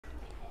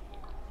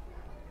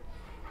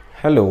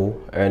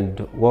Hello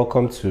and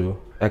welcome to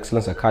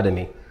Excellence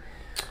Academy.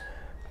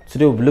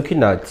 Today we'll be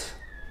looking at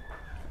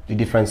the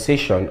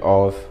differentiation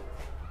of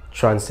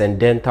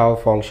transcendental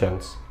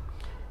functions.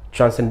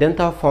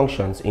 Transcendental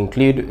functions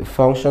include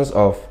functions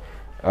of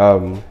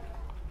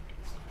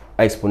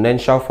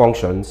exponential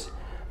functions,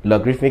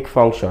 logarithmic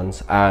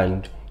functions,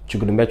 and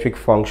trigonometric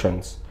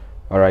functions.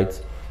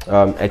 Alright,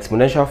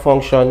 exponential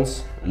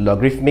functions,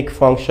 logarithmic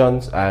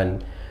functions,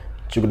 and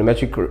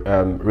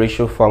trigonometric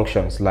ratio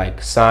functions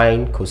like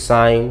sine,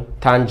 cosine,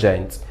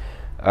 tangent,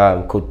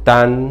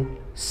 cotan,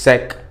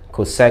 sec,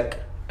 cosec,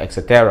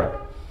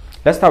 etc.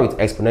 Let's start with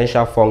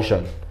exponential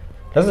function.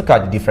 Let's look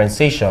at the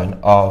differentiation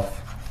of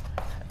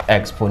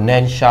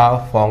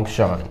exponential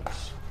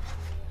functions.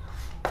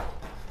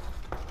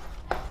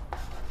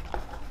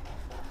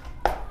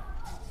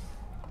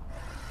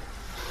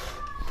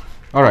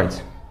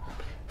 Alright,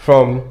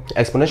 from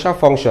exponential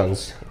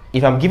functions,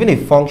 if I'm given a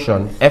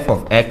function f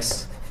of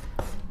x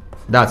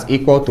that's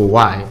equal to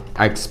y,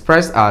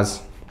 expressed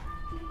as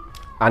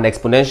an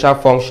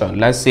exponential function,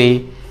 let's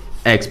say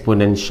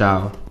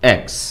exponential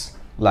x,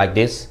 like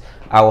this,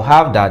 I will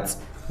have that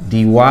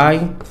dy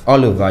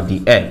all over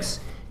dx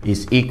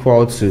is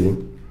equal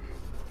to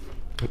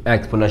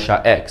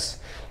exponential x.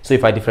 So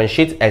if I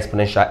differentiate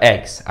exponential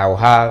x, I will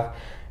have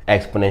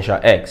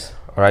exponential x.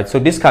 All right, so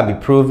this can be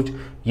proved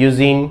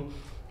using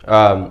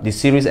the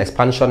series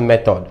expansion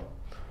method.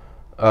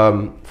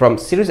 From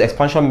series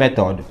expansion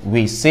method,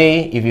 we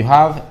say if you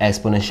have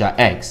exponential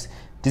x,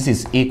 this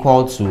is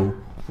equal to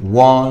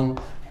 1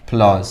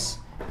 plus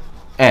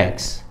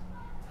x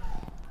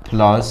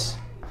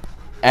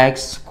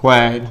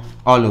squared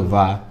all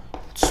over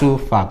 2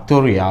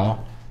 factorial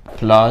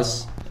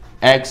plus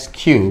x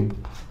cubed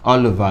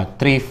all over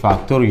 3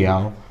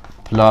 factorial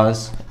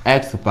plus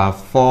x to the power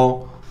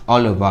 4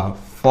 all over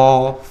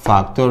 4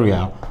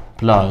 factorial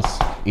plus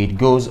it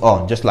goes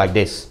on just like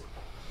this.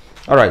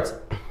 All right,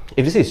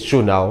 if this is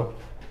true now,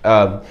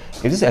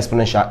 if this is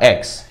exponential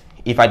x,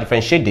 if I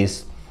differentiate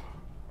this,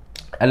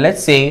 and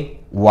let's say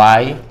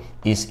y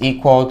is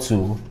equal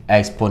to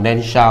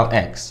exponential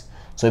x,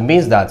 so it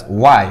means that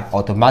y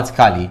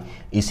automatically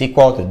is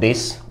equal to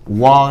this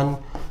 1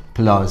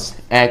 plus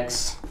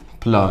x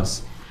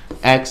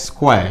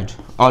squared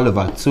all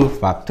over 2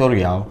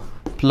 factorial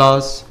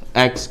plus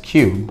x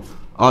cubed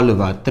all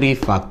over 3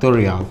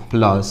 factorial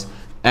plus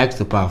x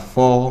to the power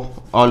 4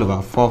 all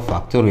over 4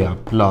 factorial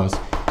plus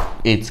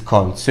it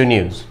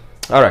continues.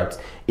 All right,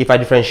 if I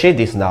differentiate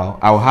this now,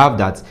 I'll have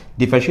that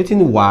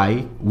differentiating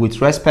y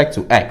with respect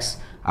to x,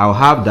 I'll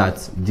have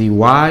that dy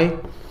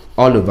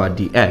all over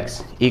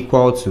dx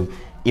equal to,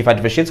 if I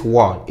differentiate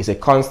 1, it's a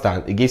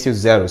constant, it gives you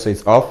 0, so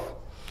it's off.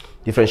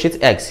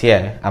 Differentiate x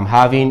here, I'm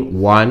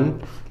having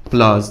 1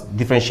 plus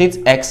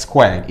differentiate x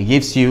squared, it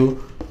gives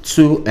you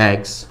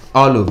 2x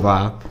all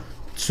over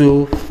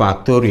 2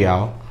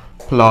 factorial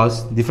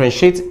plus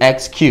differentiate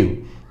x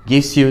cubed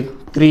gives you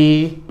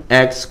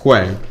 3x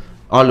squared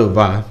all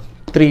over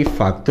 3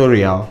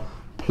 factorial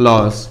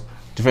plus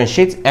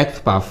differentiate x to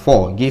the power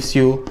 4 gives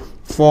you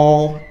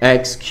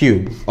 4x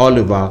cubed all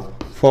over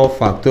 4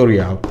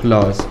 factorial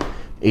plus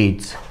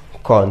it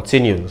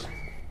continues.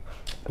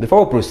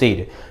 Before we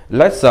proceed,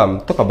 let's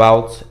talk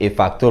about a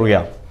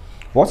factorial.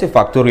 What's a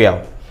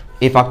factorial?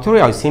 A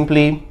factorial is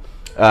simply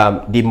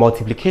the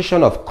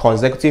multiplication of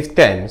consecutive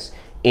terms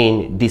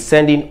in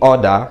descending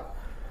order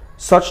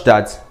such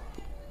that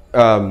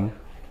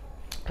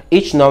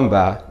each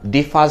number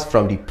differs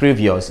from the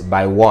previous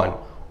by 1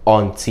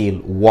 until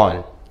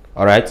 1.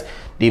 All right,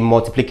 the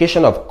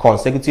multiplication of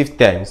consecutive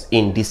terms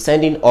in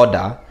descending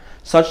order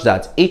such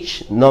that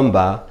each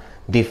number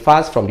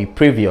differs from the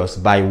previous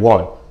by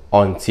 1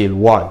 until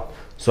 1.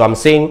 So I'm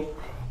saying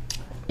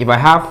if I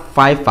have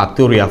 5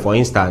 factorial, for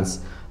instance,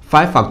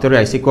 5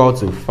 factorial is equal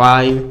to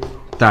 5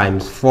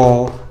 times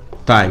 4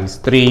 times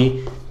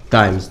 3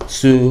 times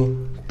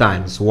 2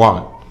 times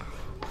 1.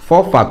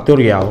 4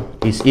 factorial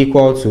is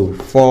equal to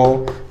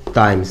 4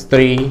 times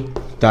 3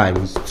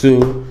 times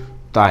 2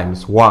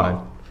 times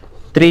 1.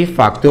 3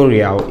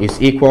 factorial is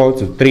equal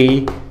to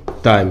 3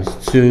 times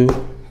 2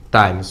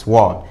 times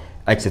 1,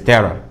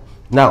 etc.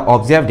 Now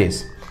observe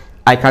this.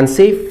 I can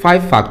say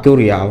 5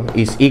 factorial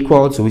is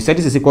equal to, we said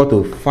this is equal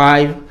to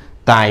 5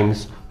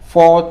 times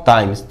 4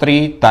 times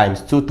 3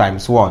 times 2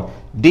 times 1.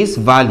 This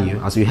value,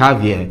 as we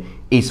have here,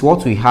 is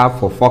what we have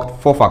for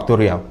 4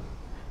 factorial.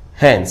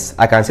 Hence,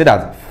 I can say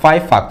that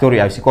 5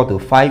 factorial is equal to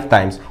 5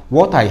 times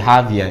what I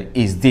have here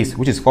is this,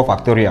 which is 4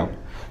 factorial.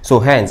 So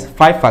hence,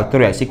 5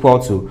 factorial is equal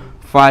to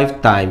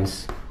 5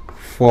 times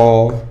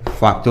 4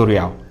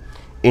 factorial.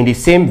 In the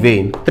same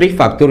vein, 3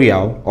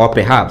 factorial, or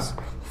perhaps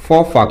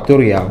 4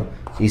 factorial,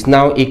 is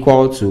now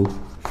equal to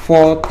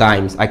 4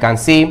 times, I can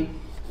say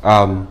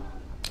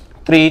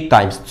 3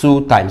 times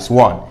 2 times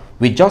 1.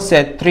 We just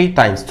said 3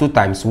 times 2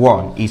 times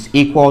 1 is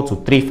equal to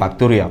 3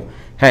 factorial.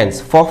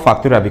 Hence, 4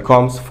 factorial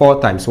becomes 4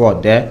 times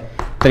what there?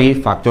 3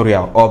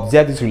 factorial.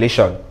 Observe this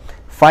relation.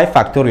 5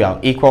 factorial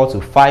equal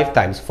to 5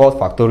 times 4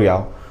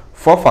 factorial.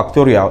 4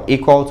 factorial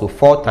equal to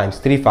 4 times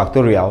 3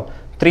 factorial.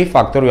 3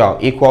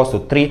 factorial equals to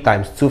 3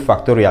 times 2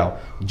 factorial,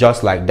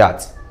 just like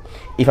that.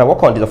 If I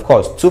work on this, of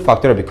course, 2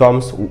 factorial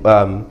becomes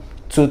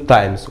 2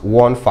 times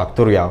 1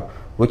 factorial,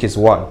 which is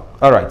 1.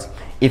 All right.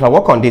 If I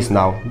work on this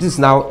now, this is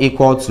now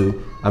equal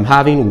to, I'm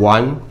having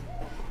 1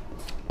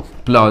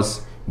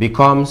 plus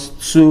becomes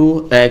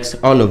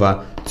 2x all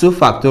over 2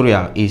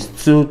 factorial is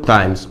 2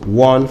 times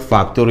 1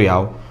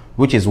 factorial,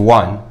 which is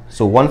 1.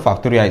 So 1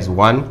 factorial is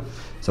 1.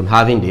 So I'm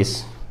having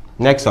this.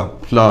 Next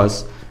up,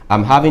 plus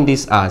I'm having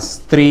this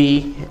as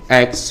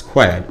 3x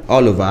squared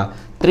all over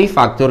 3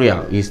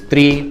 factorial is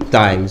 3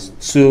 times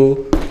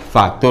 2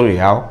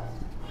 factorial,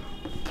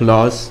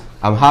 plus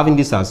I'm having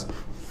this as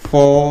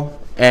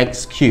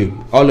 4x cubed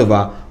all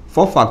over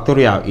 4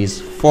 factorial is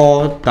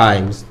 4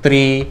 times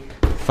 3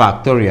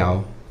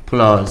 factorial,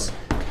 plus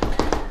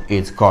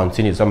it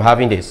continues. So I'm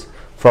having this.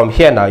 From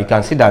here now, you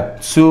can see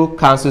that 2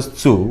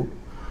 cancels 2,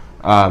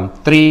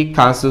 3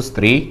 cancels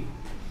 3,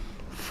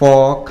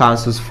 4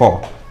 cancels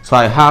 4. So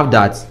I have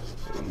that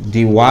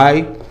dy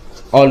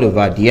all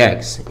over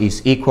dx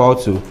is equal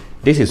to,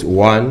 this is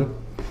 1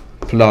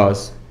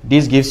 plus,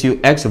 this gives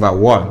you x over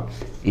 1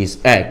 is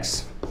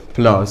x,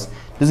 plus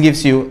this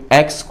gives you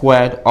x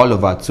squared all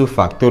over 2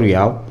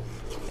 factorial,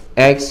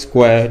 x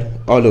squared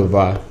all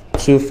over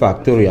 2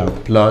 factorial,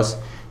 plus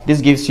this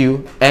gives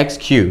you x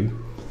cubed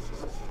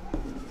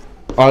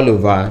all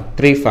over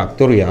 3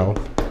 factorial,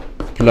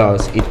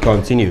 plus it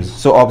continues.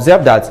 So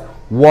observe that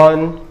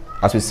 1,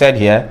 as we said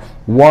here,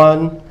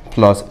 1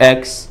 plus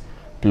x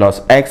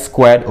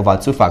squared over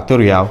 2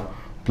 factorial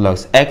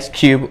plus x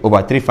cubed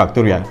over 3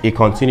 factorial, it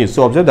continues.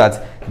 So observe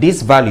that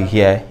this value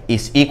here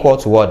is equal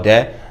to what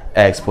there?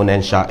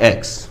 Exponential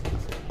x.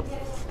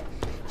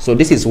 So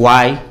this is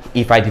why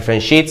if I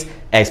differentiate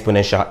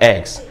exponential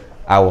x,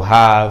 I will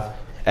have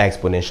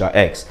exponential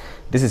x.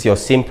 This is your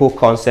simple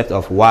concept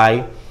of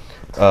why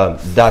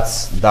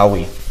that's that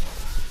way.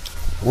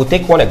 We'll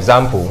take one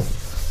example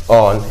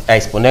on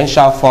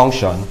exponential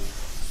function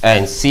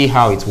and see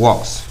how it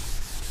works.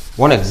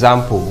 One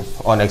example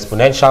on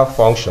exponential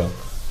function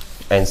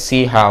and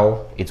see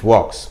how it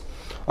works.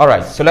 All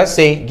right, so let's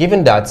say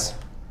given that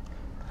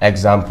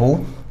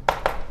example,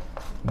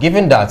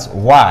 given that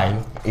y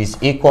is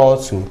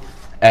equal to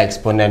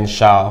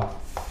exponential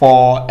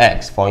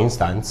 4x, for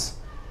instance.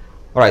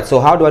 All right,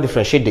 so how do I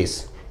differentiate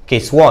this?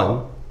 Case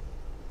 1,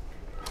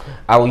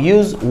 I will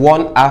use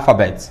one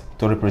alphabet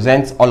to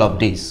represent all of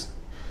this.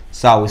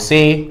 So I will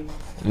say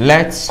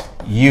let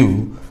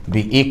u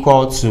be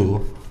equal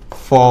to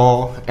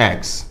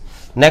 4x.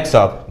 Next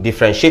up,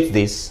 differentiate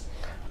this.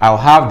 I'll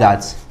have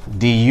that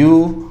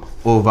du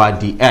over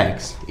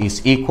dx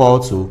is equal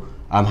to,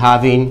 I'm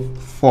having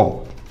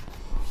 4.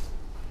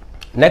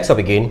 Next up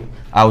again,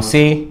 I'll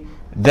say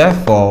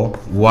therefore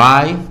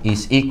y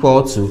is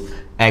equal to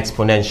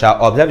exponential.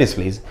 Observe this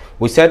please.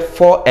 We said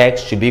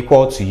 4x should be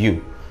equal to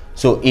u.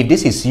 So if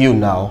this is u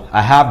now,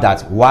 I have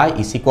that y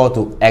is equal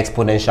to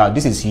exponential.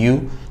 This is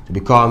u, it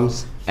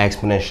becomes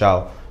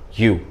exponential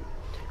u.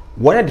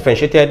 When I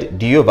differentiated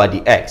du over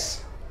dx,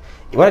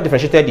 when I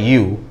differentiated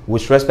u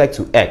with respect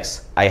to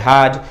x, I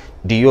had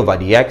du over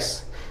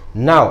dx.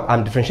 Now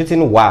I'm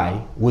differentiating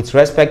y with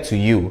respect to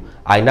u.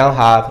 I now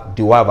have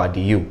dy over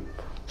du.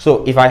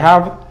 So if I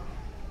have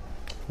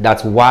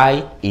that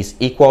y is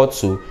equal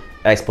to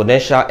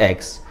exponential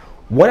x,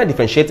 when I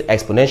differentiate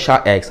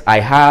exponential x,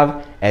 I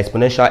have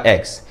exponential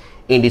x.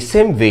 In the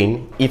same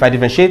vein, if I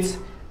differentiate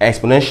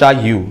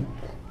exponential u,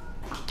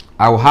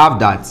 I will have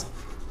that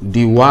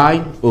dy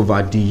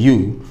over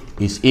du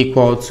is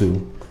equal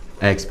to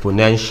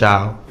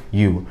exponential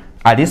u.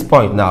 At this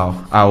point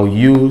now, I will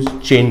use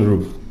chain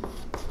rule.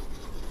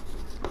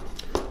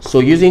 So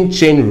using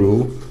chain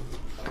rule,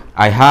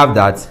 I have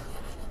that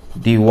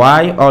dy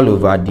all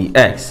over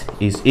dx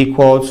is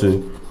equal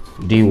to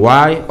dy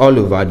all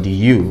over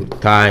du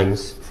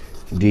times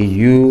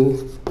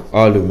du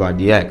all over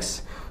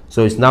dx.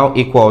 So it's now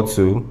equal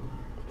to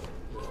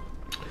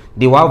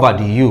dy over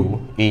du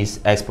is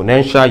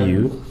exponential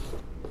u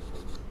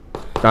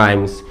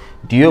times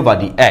du over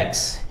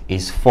dx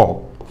is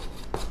 4.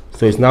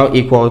 So it's now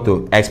equal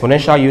to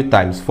exponential u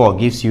times 4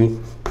 gives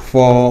you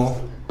 4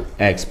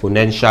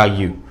 exponential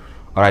u.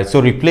 All right,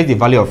 so replace the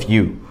value of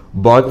u,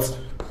 but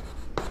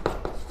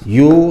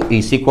u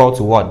is equal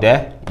to what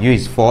there? U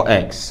is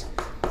 4x.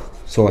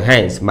 So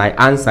hence my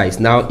answer is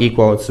now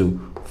equal to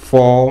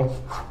 4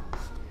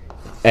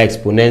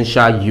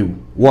 exponential u.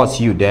 What's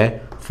u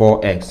there?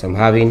 4x. I'm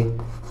having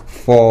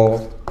 4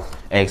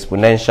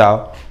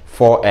 exponential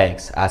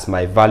 4x as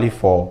my value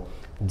for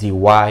dy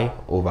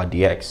over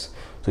dx.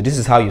 So this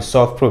is how you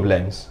solve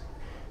problems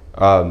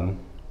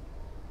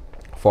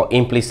for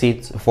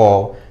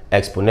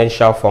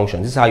exponential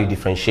functions. This is how you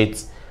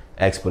differentiate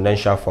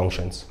exponential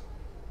functions.